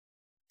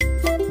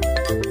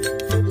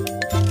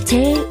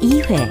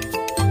제2회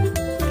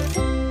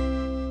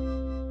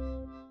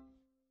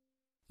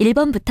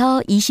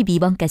 1번부터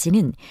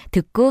 22번까지는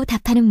듣고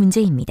답하는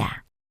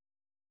문제입니다.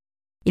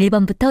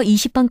 1번부터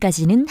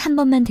 20번까지는 한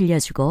번만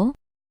들려주고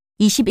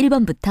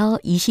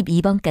 21번부터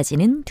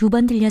 22번까지는 두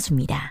번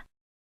들려줍니다.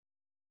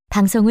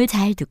 방송을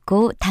잘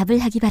듣고 답을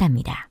하기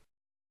바랍니다.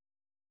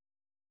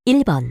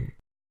 1번.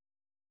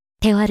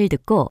 대화를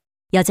듣고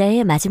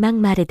여자의 마지막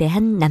말에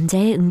대한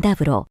남자의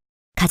응답으로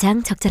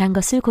가장 적절한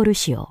것을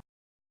고르시오.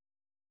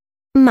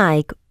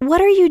 Mike, what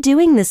are you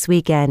doing this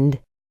weekend?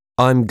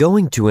 I'm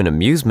going to an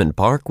amusement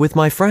park with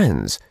my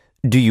friends.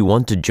 Do you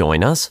want to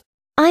join us?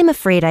 I'm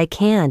afraid I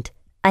can't.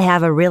 I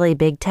have a really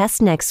big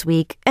test next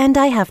week and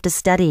I have to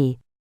study.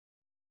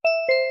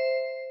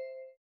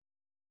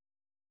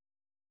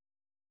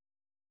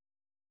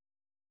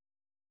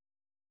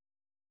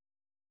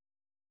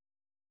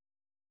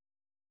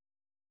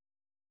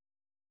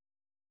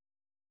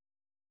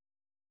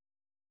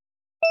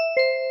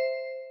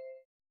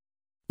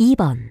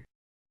 2번.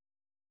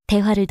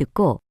 대화를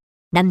듣고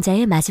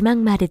남자의 마지막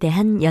말에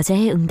대한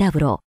여자의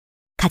응답으로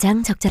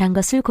가장 적절한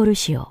것을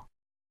고르시오.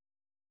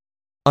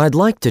 I'd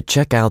like to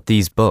check out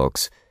these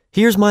books.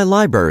 Here's my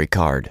library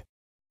card.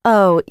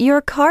 Oh, your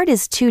card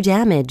is too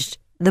damaged.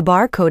 The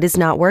barcode is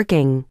not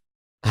working.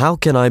 How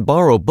can I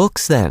borrow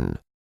books then?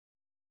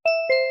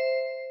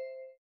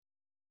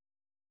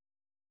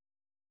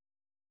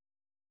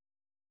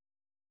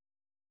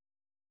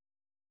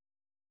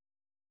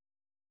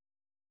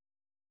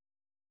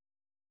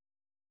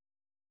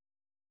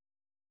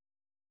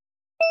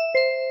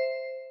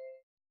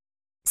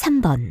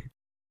 3번.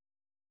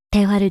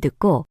 대화를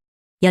듣고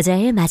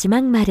여자의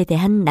마지막 말에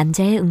대한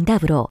남자의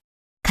응답으로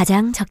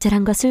가장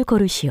적절한 것을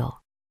고르시오.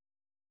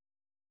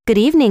 Good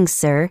evening,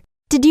 sir.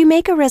 Did you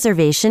make a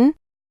reservation?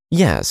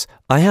 Yes,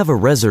 I have a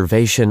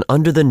reservation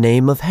under the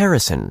name of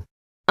Harrison.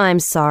 I'm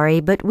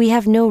sorry, but we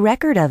have no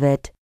record of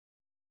it.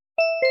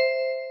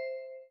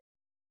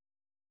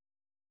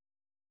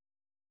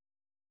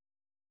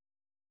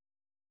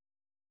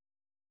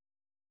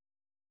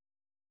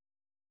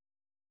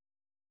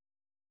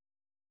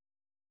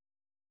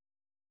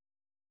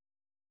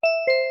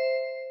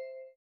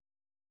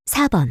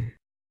 4번.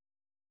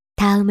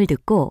 다음을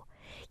듣고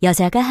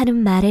여자가 하는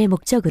말의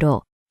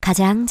목적으로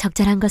가장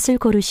적절한 것을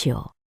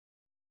고르시오.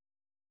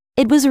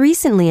 It was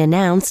recently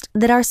announced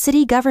that our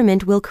city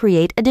government will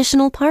create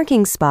additional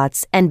parking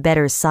spots and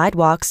better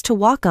sidewalks to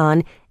walk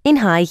on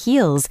in high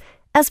heels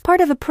as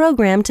part of a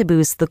program to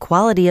boost the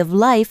quality of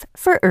life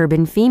for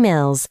urban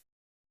females.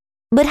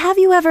 But have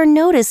you ever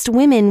noticed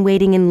women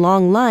waiting in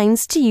long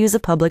lines to use a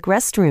public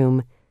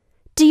restroom?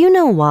 Do you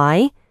know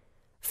why?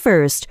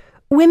 First,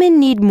 women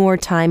need more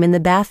time in the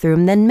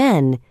bathroom than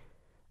men.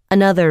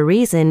 Another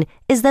reason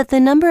is that the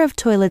number of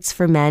toilets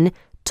for men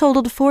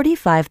totaled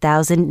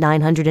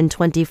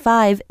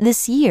 45,925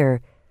 this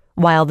year,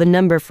 while the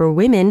number for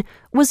women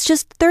was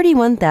just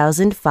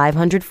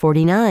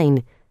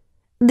 31,549.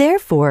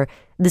 Therefore,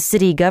 the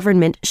city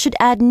government should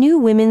add new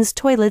women's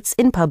toilets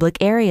in public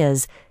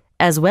areas,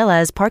 as well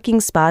as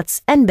parking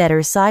spots and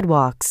better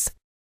sidewalks.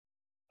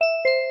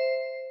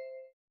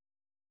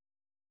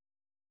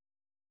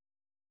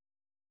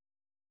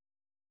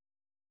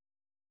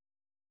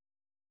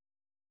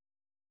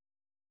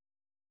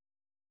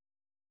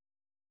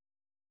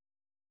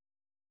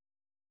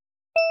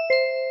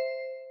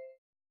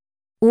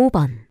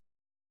 5번.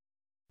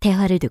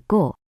 대화를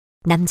듣고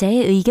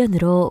남자의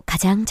의견으로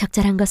가장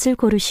적절한 것을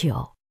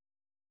고르시오.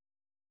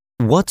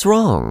 What's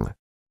wrong?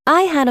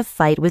 I had a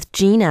fight with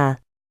Gina.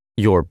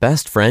 Your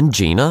best friend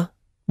Gina?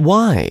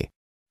 Why?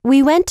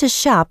 We went to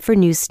shop for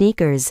new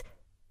sneakers.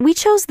 We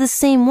chose the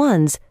same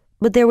ones,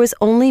 but there was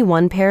only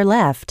one pair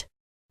left.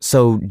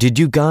 So, did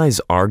you guys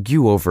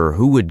argue over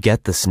who would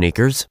get the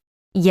sneakers?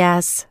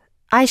 Yes,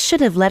 I should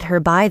have let her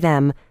buy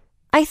them.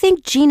 I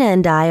think Gina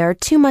and I are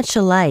too much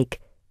alike.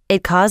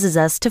 It causes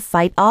us to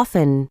fight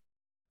often.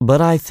 But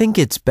I think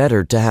it's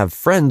better to have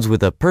friends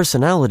with a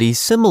personality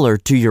similar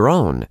to your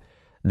own.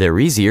 They're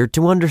easier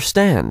to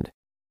understand.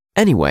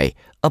 Anyway,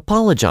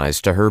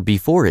 apologize to her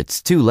before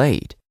it's too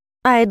late.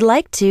 I'd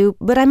like to,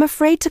 but I'm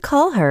afraid to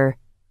call her.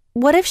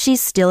 What if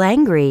she's still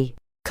angry?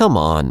 Come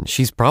on,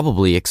 she's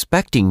probably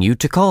expecting you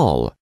to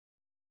call.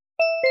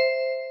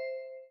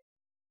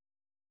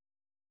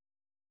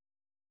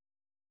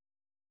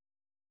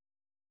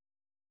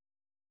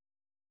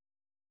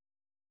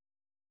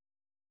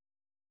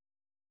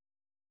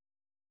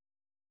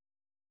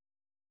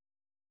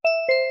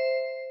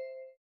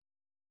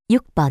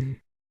 6번.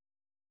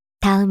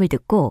 다음을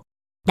듣고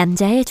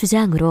남자의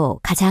주장으로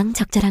가장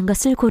적절한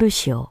것을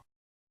고르시오.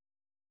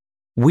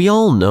 We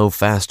all know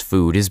fast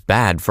food is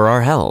bad for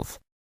our health,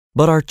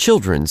 but our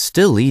children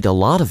still eat a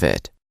lot of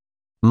it.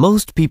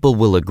 Most people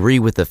will agree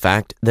with the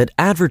fact that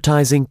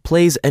advertising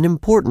plays an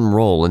important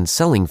role in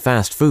selling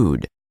fast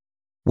food.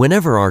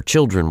 Whenever our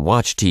children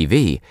watch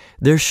TV,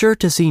 they're sure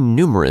to see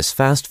numerous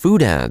fast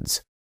food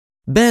ads.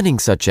 Banning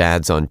such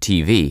ads on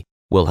TV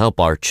will help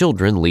our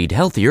children lead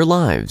healthier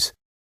lives.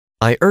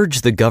 I urge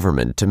the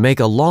government to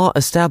make a law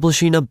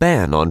establishing a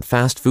ban on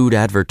fast food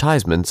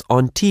advertisements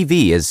on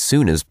TV as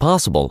soon as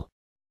possible.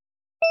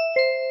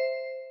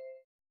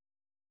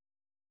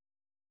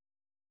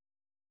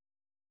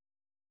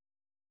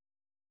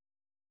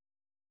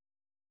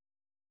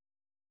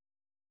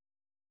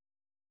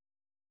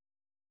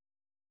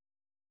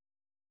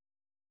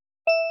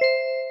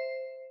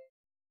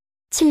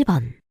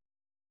 (7번)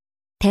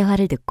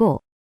 대화를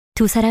듣고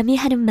두 사람이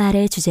하는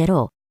말의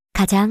주제로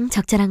가장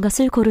적절한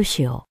것을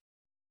고르시오.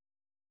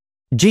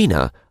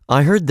 Gina,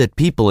 I heard that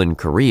people in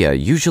Korea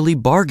usually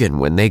bargain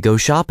when they go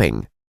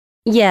shopping.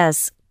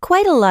 Yes,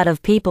 quite a lot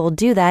of people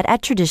do that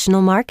at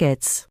traditional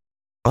markets.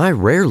 I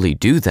rarely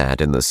do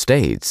that in the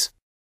States.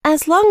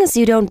 As long as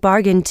you don't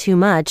bargain too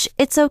much,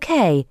 it's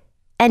okay,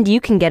 and you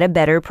can get a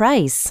better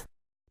price.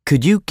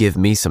 Could you give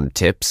me some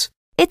tips?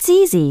 It's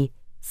easy.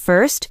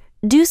 First,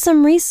 do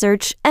some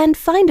research and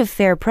find a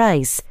fair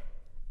price.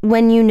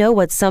 When you know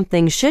what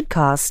something should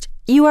cost,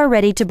 you are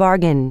ready to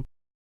bargain.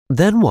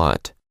 Then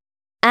what?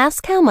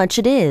 Ask how much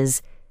it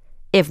is.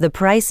 If the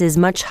price is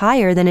much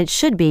higher than it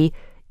should be,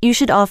 you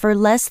should offer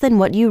less than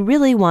what you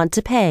really want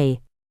to pay.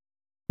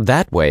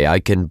 That way I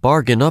can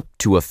bargain up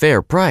to a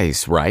fair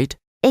price, right?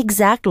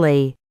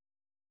 Exactly.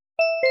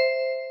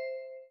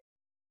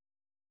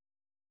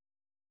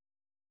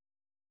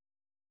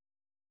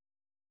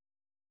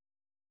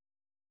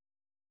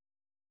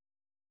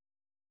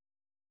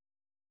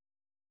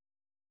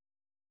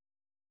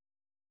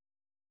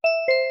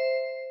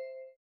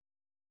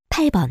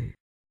 (8번)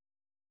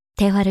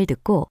 대화를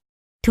듣고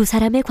두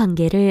사람의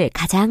관계를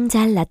가장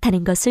잘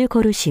나타낸 것을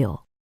고르시오.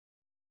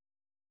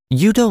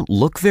 You don't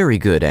look very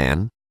good,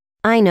 Anne.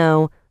 I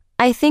know.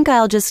 I think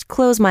I'll just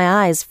close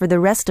my eyes for the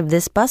rest of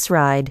this bus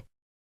ride.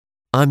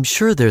 I'm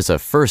sure there's a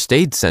first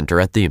aid center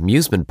at the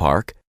amusement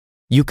park.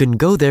 You can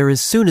go there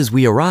as soon as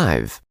we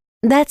arrive.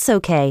 That's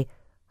okay.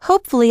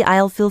 Hopefully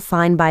I'll feel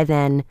fine by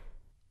then.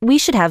 We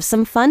should have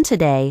some fun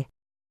today.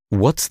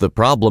 What's the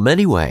problem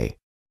anyway?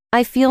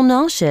 I feel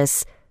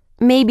nauseous.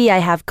 Maybe I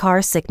have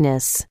car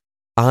sickness.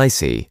 I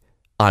see.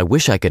 I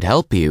wish I could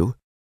help you.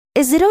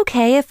 Is it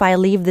okay if I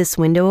leave this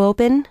window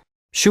open?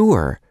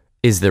 Sure.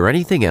 Is there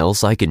anything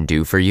else I can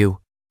do for you?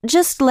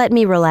 Just let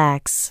me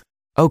relax.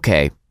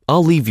 Okay,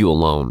 I'll leave you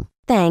alone.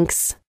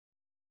 Thanks.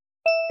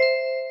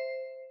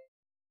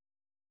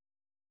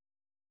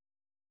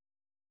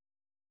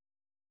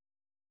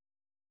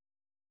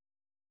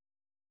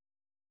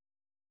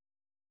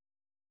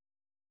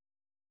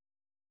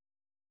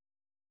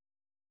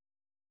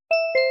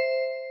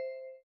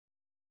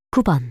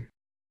 (9번)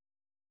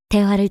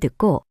 대화를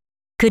듣고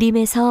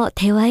그림에서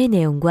대화의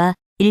내용과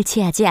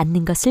일치하지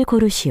않는 것을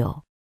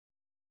고르시오.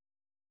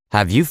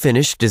 Have you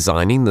finished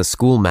designing the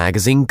school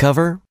magazine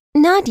cover?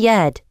 Not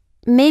yet.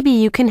 Maybe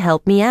you can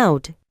help me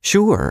out.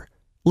 Sure.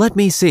 Let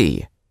me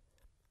see.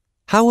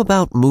 How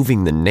about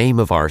moving the name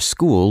of our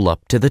school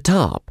up to the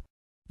top?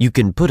 You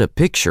can put a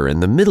picture in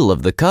the middle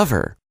of the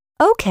cover.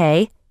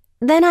 Okay.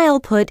 Then I'll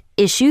put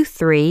Issue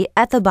 3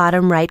 at the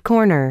bottom right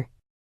corner.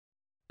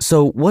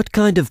 So what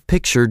kind of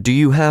picture do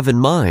you have in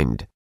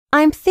mind?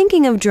 I'm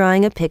thinking of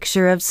drawing a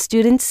picture of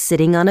students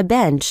sitting on a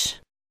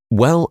bench.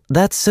 Well,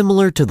 that's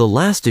similar to the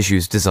last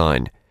issue's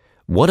design.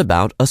 What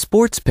about a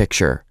sports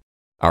picture?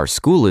 Our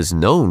school is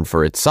known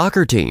for its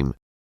soccer team.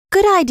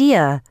 Good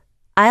idea.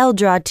 I'll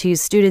draw two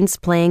students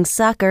playing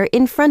soccer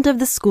in front of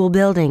the school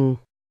building.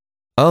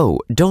 Oh,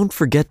 don't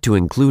forget to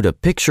include a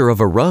picture of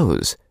a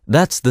rose.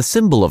 That's the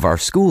symbol of our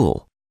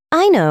school.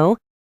 I know.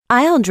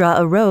 I'll draw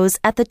a rose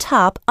at the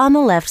top on the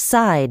left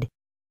side.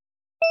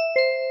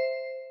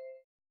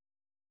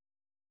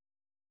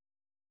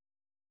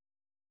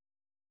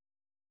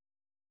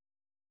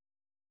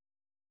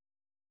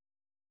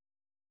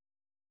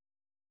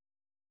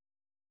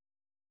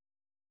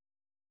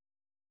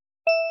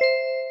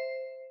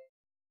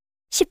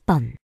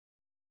 (10번)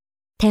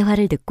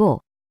 대화를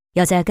듣고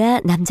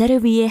여자가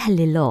남자를 위해 할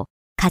일로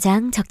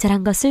가장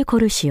적절한 것을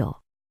고르시오.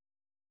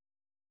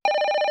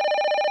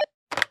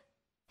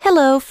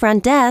 Hello,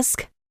 front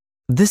desk.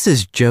 This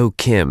is Joe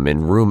Kim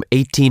in room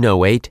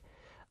 1808.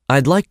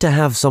 I'd like to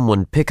have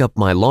someone pick up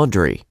my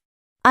laundry.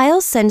 I'll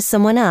send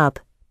someone up.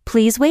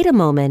 Please wait a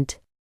moment.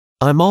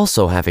 I'm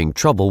also having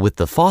trouble with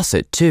the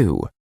faucet,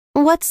 too.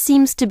 What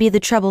seems to be the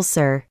trouble,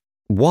 sir?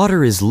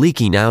 Water is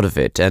leaking out of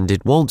it and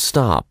it won't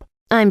stop.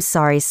 I'm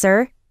sorry,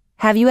 sir.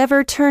 Have you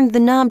ever turned the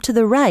knob to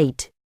the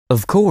right?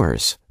 Of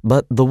course,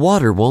 but the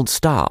water won't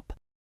stop.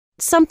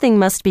 Something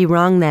must be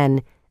wrong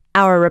then.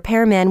 Our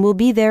repairman will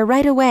be there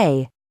right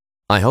away.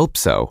 I hope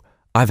so.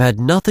 I've had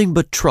nothing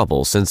but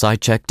trouble since I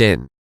checked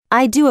in.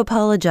 I do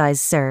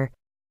apologize, sir.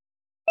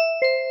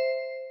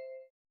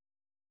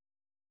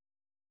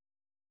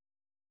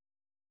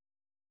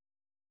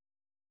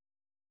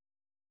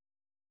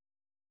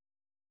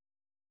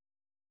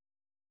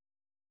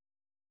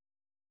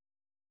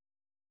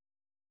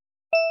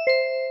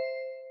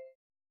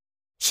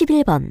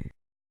 (11번)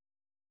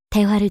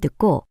 대화를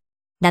듣고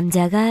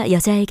남자가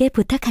여자에게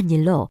부탁한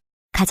일로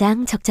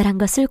가장 적절한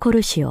것을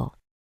고르시오.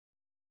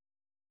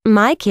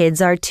 My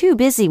kids are too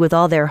busy with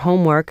all their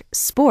homework,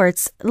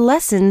 sports,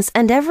 lessons,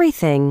 and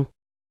everything.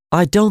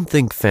 I don't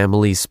think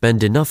families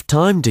spend enough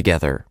time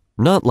together,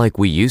 not like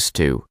we used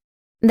to.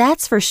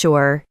 That's for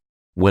sure.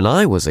 When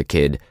I was a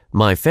kid,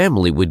 my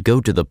family would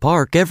go to the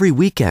park every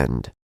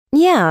weekend.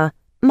 Yeah,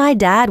 my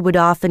dad would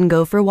often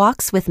go for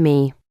walks with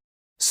me.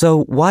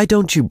 So why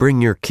don't you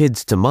bring your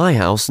kids to my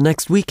house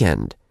next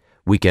weekend?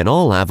 We can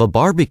all have a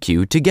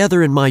barbecue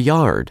together in my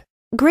yard.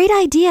 Great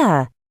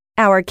idea.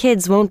 Our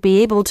kids won't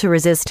be able to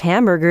resist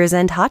hamburgers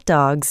and hot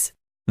dogs.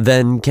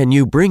 Then can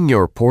you bring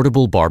your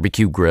portable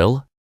barbecue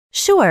grill?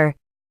 Sure.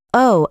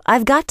 Oh,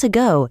 I've got to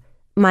go.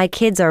 My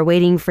kids are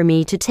waiting for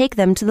me to take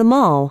them to the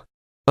mall.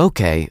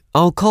 Okay,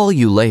 I'll call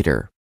you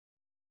later.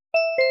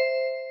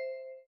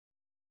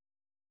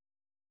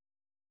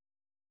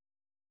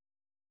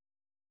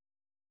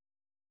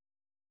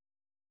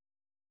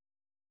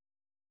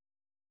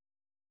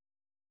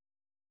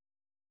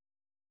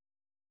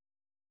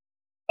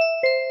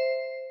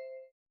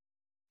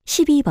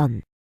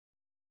 (12번)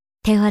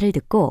 대화를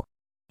듣고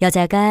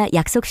여자가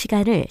약속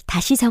시간을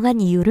다시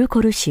정한 이유를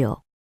고르시오.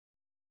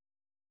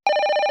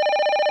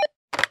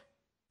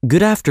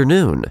 Good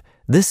afternoon.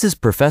 This is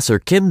Professor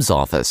Kim's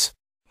office.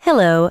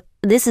 Hello,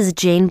 this is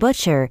Jane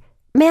Butcher.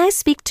 May I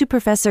speak to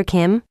Professor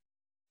Kim?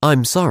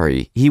 I'm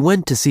sorry, he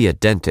went to see a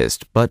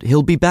dentist, but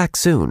he'll be back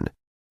soon.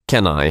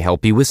 Can I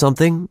help you with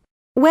something?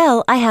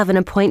 Well, I have an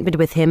appointment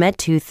with him at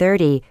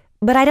 2:30,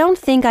 but I don't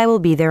think I will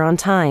be there on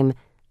time.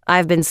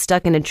 I've been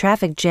stuck in a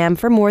traffic jam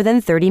for more than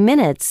 30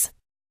 minutes.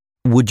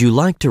 Would you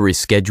like to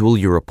reschedule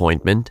your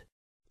appointment?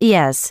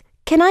 Yes.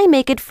 Can I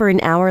make it for an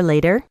hour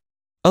later?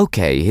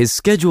 Okay, his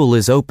schedule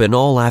is open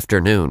all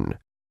afternoon.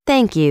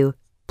 Thank you.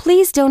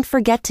 Please don't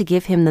forget to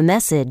give him the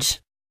message.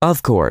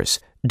 Of course.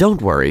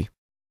 Don't worry.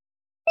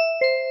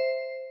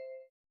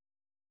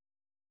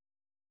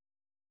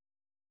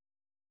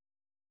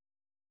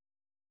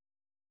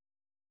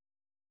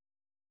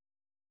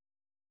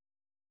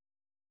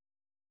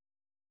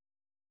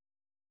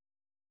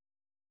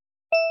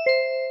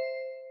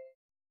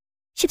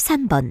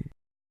 (13번)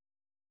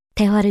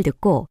 대화를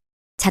듣고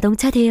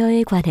자동차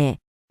대여에 관해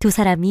두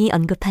사람이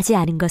언급하지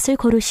않은 것을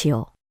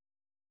고르시오.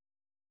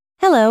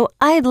 Hello,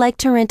 I'd like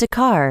to rent a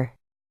car.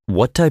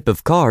 What type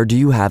of car do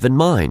you have in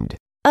mind?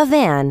 A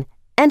van,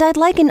 and I'd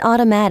like an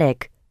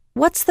automatic.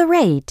 What's the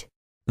rate?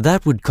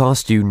 That would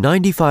cost you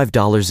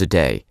 $95 a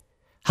day.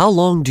 How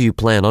long do you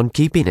plan on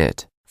keeping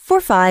it?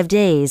 For 5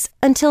 days,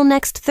 until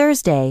next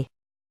Thursday.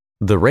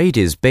 The rate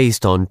is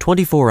based on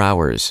 24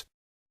 hours.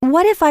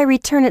 What if I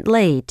return it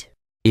late?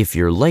 If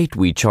you're late,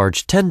 we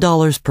charge $10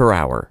 per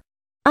hour.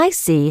 I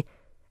see.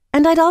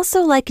 And I'd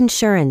also like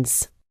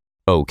insurance.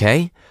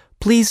 Okay.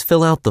 Please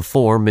fill out the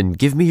form and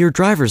give me your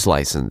driver's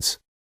license.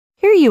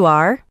 Here you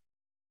are.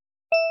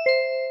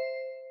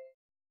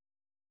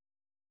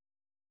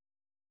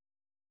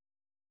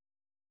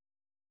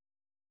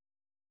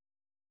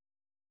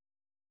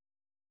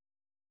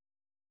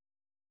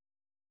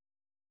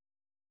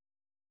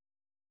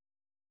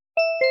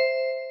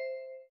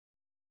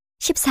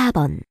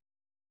 (14번)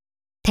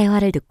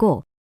 대화를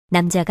듣고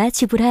남자가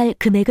지불할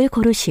금액을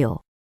고르시오.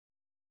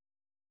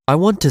 I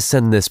want to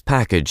send this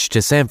package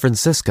to San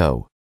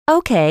Francisco.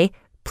 Okay,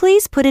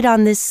 please put it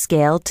on this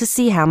scale to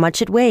see how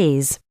much it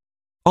weighs.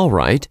 All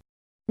right.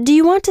 Do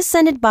you want to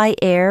send it by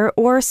air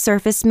or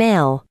surface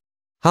mail?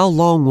 How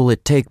long will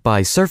it take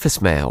by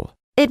surface mail?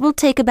 It will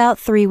take about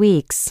 3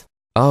 weeks.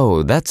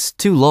 Oh, that's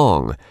too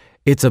long.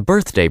 It's a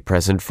birthday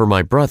present for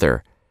my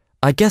brother.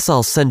 I guess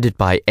I'll send it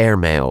by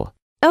airmail.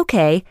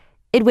 Okay,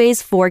 it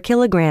weighs 4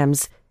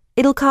 kilograms.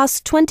 It'll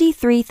cost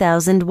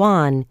 23,000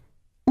 won.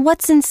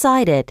 What's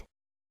inside it?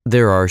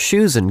 There are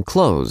shoes and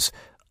clothes.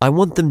 I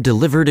want them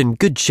delivered in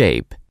good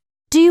shape.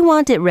 Do you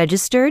want it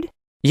registered?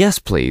 Yes,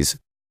 please.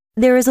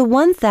 There is a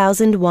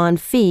 1,000 won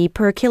fee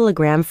per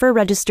kilogram for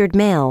registered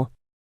mail.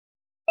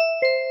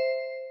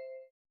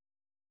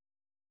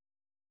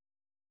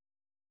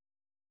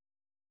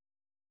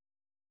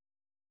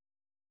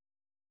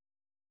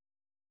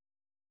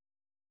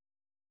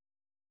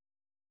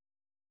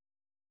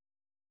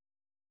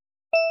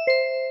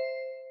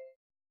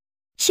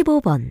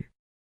 (15번)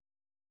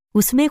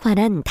 웃음에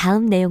관한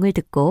다음 내용을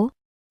듣고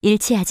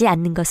일치하지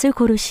않는 것을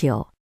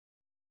고르시오.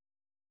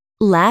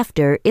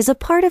 Laughter is a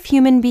part of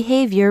human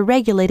behavior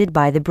regulated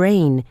by the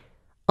brain.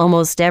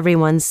 Almost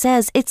everyone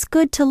says it's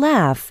good to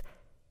laugh.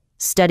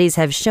 Studies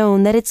have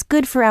shown that it's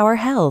good for our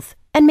health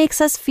and makes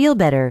us feel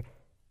better.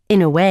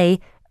 In a way,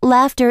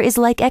 laughter is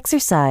like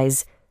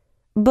exercise.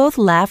 Both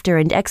laughter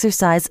and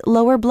exercise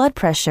lower blood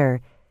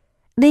pressure.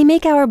 They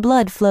make our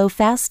blood flow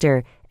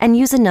faster and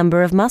use a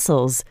number of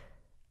muscles.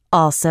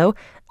 Also,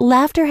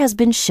 laughter has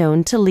been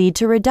shown to lead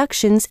to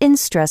reductions in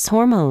stress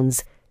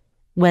hormones.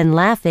 When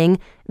laughing,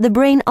 the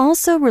brain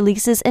also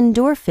releases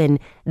endorphin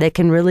that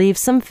can relieve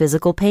some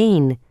physical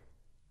pain.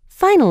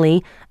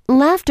 Finally,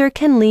 laughter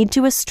can lead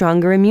to a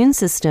stronger immune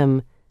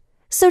system.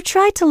 So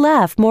try to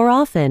laugh more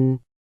often.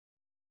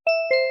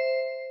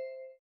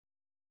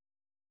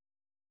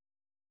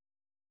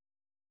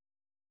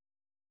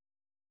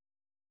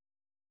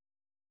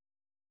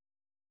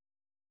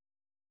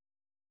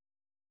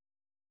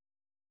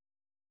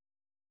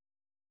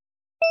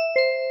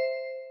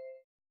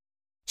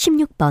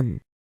 16번.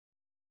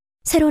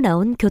 새로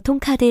나온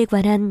교통카드에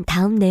관한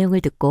다음 내용을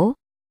듣고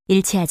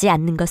일치하지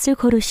않는 것을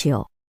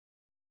고르시오.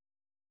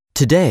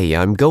 Today,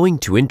 I'm going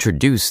to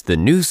introduce the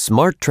new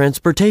Smart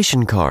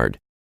Transportation Card.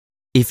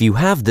 If you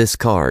have this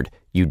card,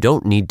 you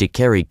don't need to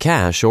carry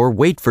cash or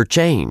wait for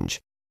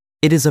change.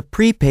 It is a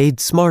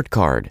prepaid smart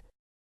card.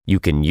 You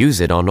can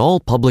use it on all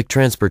public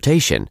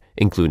transportation,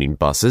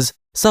 including buses,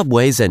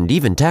 subways, and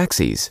even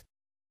taxis.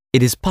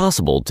 It is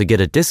possible to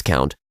get a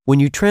discount when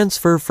you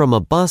transfer from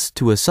a bus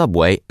to a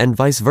subway and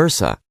vice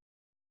versa.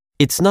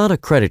 It's not a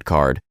credit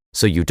card,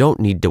 so you don't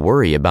need to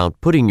worry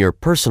about putting your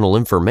personal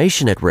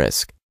information at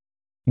risk.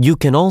 You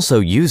can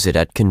also use it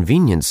at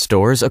convenience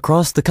stores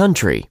across the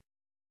country.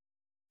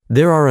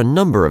 There are a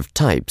number of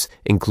types,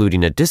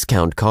 including a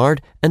discount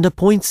card and a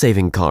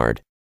point-saving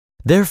card.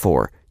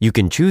 Therefore, you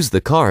can choose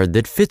the card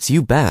that fits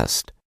you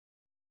best.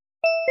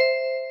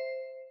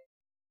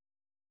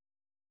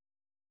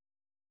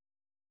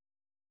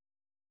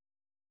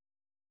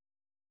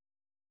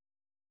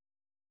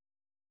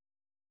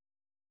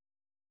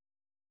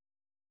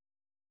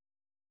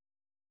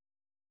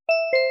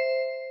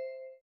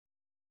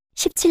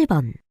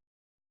 (17번)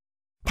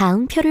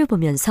 다음 표를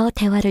보면서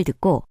대화를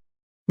듣고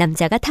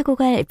남자가 타고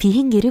갈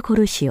비행기를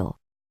고르시오.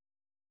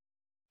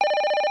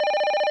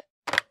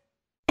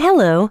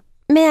 Hello,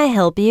 may I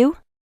help you?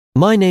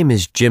 My name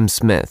is Jim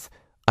Smith.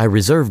 I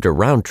reserved a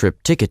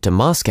round-trip ticket to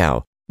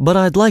Moscow, but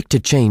I'd like to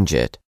change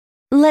it.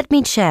 Let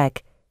me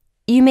check.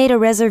 You made a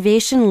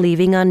reservation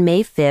leaving on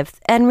May 5th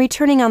and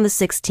returning on the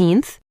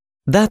 16th?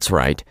 That's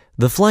right.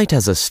 The flight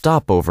has a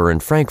stopover in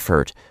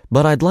Frankfurt,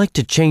 but I'd like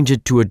to change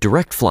it to a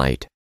direct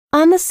flight.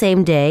 On the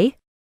same day?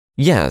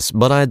 Yes,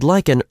 but I'd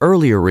like an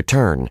earlier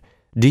return.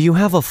 Do you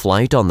have a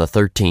flight on the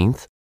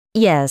 13th?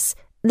 Yes,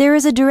 there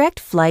is a direct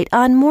flight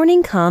on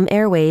Morningcom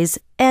Airways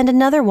and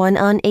another one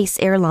on Ace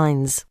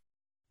Airlines.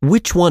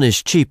 Which one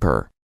is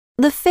cheaper?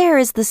 The fare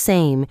is the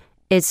same.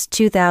 It's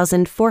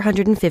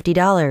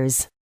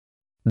 $2,450.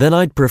 Then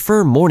I'd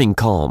prefer Morning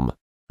Calm.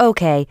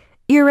 Okay,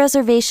 your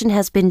reservation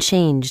has been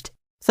changed.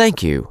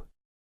 Thank you.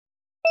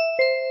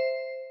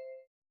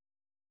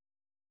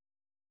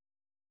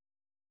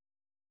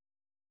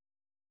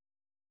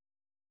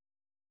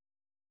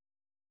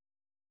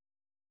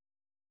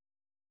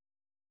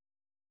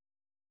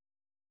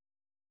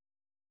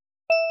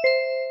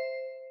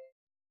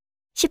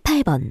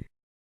 (18번)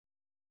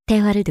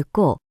 대화를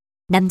듣고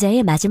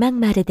남자의 마지막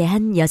말에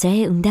대한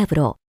여자의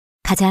응답으로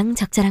가장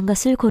적절한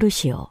것을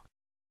고르시오.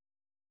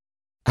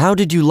 How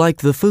did you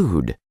like the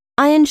food?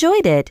 I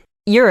enjoyed it.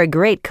 You're a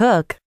great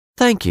cook.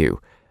 Thank you.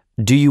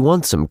 Do you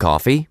want some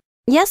coffee?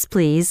 Yes,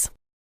 please.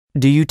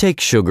 Do you take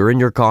sugar in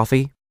your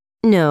coffee?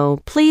 No,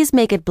 please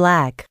make it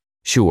black.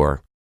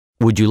 Sure.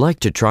 Would you like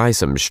to try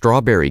some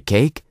strawberry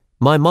cake?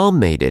 My mom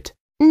made it.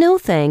 No,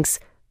 thanks.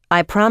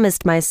 I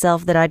promised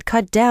myself that I'd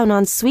cut down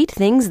on sweet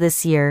things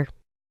this year.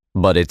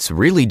 But it's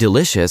really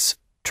delicious.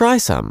 Try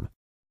some.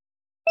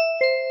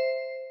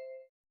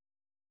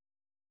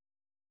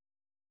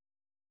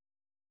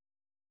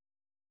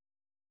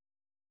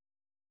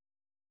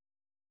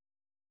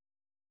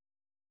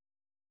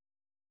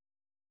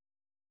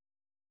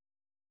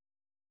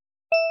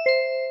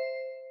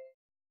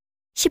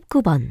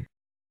 (19번)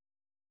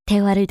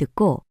 대화를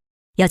듣고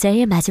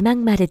여자의 마지막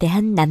말에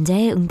대한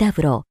남자의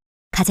응답으로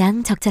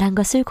가장 적절한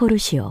것을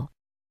고르시오.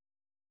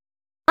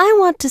 I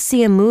want to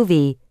see a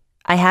movie.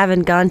 I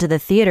haven't gone to the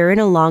theater in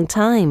a long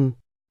time.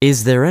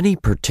 Is there any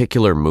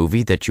particular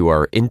movie that you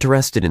are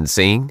interested in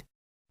seeing?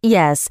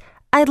 Yes,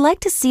 I'd like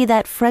to see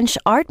that French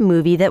art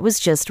movie that was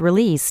just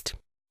released.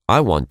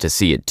 I want to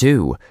see it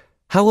too.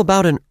 How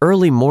about an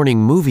early morning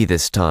movie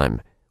this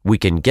time? We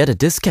can get a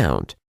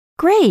discount.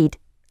 Great.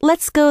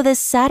 Let's go this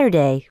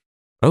Saturday.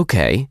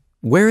 Okay.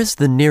 Where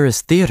is the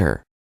nearest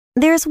theater?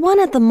 There's one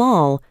at the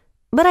mall,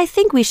 but I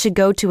think we should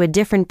go to a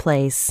different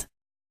place.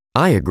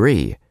 I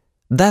agree.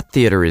 That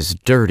theater is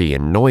dirty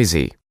and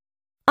noisy.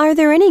 Are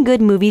there any good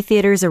movie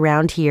theaters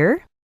around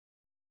here?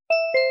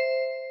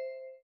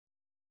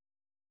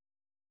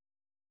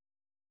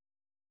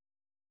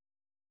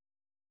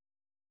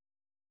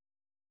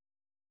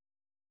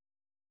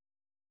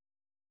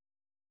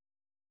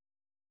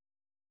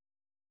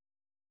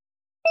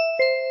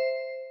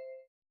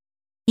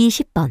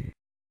 (20번)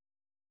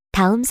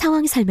 다음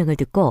상황 설명을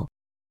듣고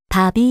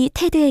밥이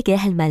테드에게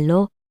할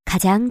말로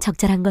가장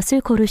적절한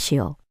것을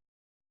고르시오.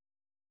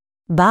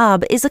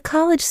 Bob is a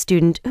college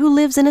student who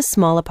lives in a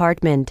small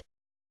apartment.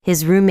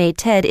 His roommate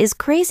Ted is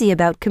crazy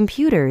about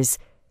computers.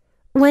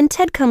 When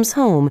Ted comes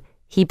home,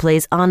 he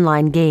plays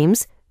online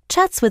games,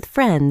 chats with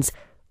friends,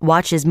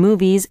 watches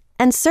movies,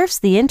 and surfs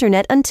the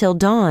internet until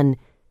dawn.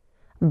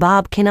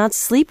 Bob cannot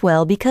sleep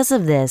well because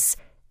of this,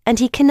 and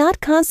he cannot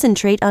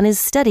concentrate on his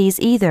studies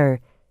either.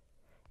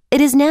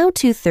 It is now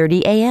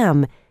 2:30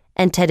 a.m.,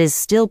 and Ted is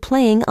still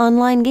playing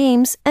online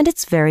games, and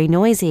it's very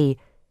noisy.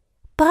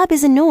 Bob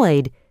is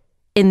annoyed.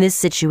 In this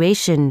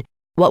situation,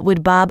 what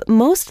would Bob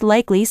most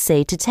likely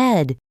say to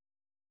Ted?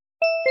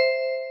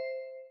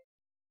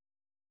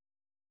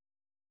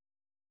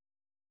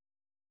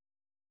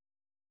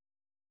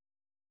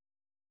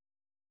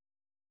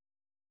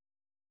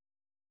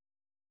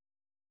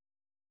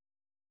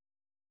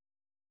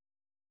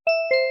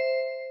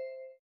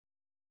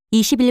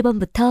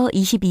 21번부터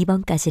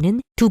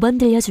 22번까지는 두 번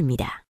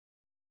들려줍니다.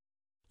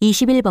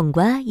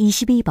 21번과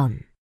 22번.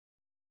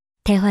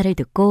 대화를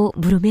듣고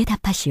물음에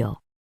답하시오.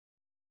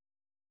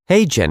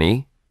 Hey,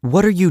 Jenny,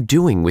 what are you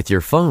doing with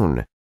your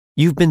phone?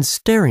 You've been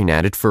staring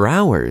at it for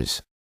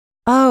hours.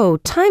 Oh,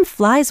 time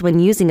flies when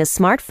using a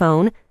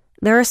smartphone.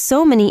 There are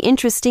so many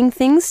interesting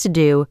things to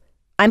do.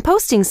 I'm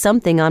posting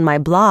something on my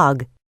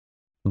blog.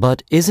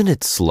 But isn't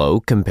it slow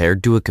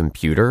compared to a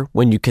computer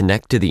when you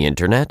connect to the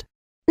internet?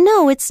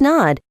 No, it's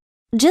not.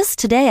 Just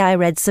today I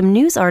read some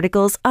news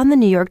articles on the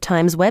New York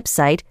Times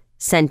website,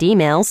 sent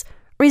emails,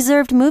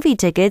 reserved movie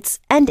tickets,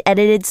 and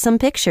edited some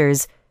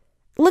pictures.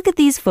 Look at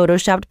these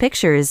photoshopped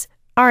pictures.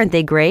 Aren't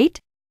they great?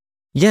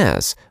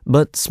 Yes,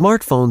 but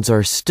smartphones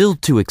are still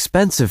too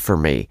expensive for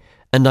me,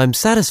 and I'm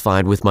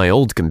satisfied with my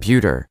old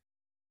computer.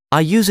 I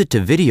use it to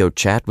video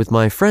chat with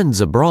my friends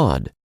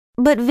abroad.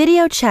 But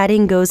video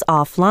chatting goes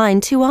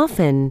offline too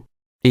often.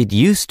 It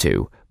used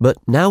to, but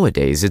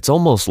nowadays it's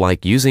almost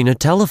like using a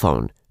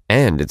telephone,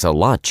 and it's a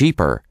lot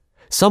cheaper.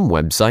 Some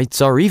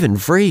websites are even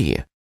free.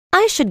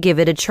 I should give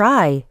it a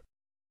try.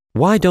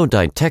 Why don't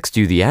I text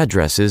you the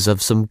addresses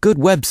of some good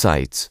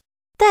websites?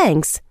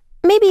 Thanks.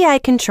 Maybe I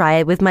can try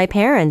it with my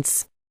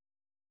parents.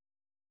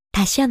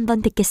 다시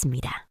한번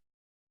듣겠습니다.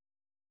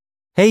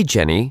 Hey,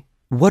 Jenny,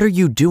 what are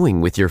you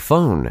doing with your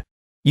phone?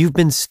 You've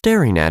been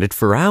staring at it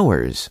for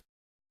hours.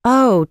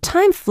 Oh,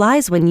 time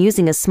flies when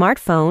using a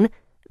smartphone.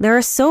 There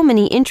are so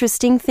many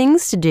interesting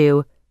things to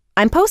do.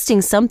 I'm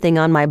posting something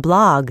on my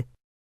blog.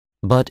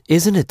 But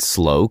isn't it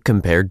slow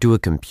compared to a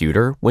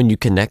computer when you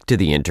connect to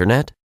the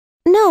internet?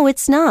 No,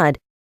 it's not.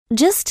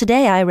 Just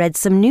today I read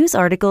some news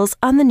articles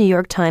on the New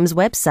York Times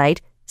website,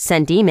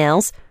 sent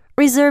emails,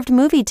 reserved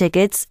movie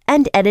tickets,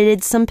 and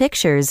edited some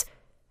pictures.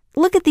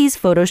 Look at these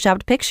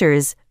photoshopped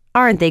pictures.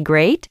 Aren't they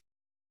great?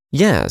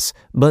 Yes,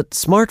 but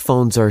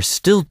smartphones are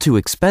still too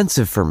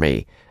expensive for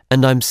me,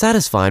 and I'm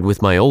satisfied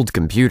with my old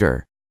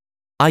computer.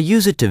 I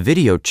use it to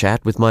video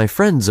chat with my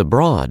friends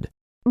abroad.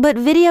 But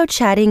video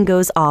chatting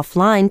goes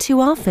offline too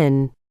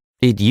often.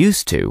 It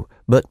used to,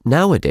 but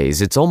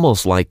nowadays it's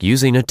almost like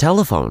using a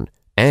telephone,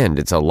 and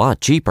it's a lot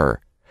cheaper.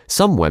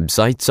 Some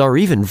websites are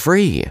even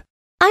free.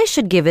 I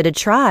should give it a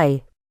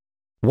try.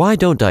 Why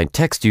don't I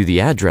text you the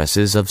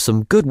addresses of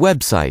some good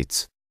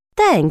websites?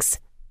 Thanks.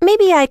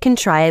 Maybe I can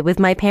try it with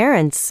my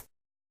parents.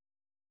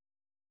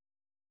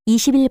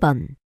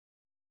 21번.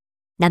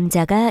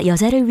 남자가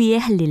여자를 위해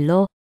할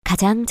일로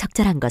가장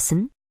적절한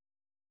것은?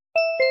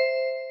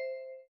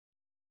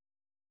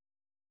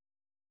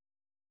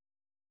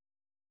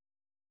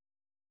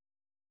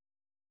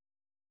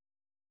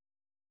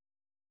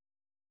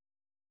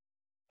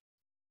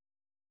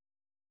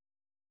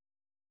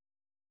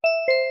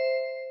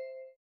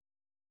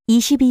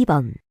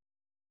 22번.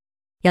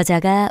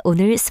 여자가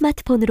오늘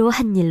스마트폰으로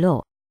한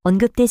일로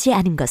언급되지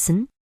않은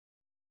것은?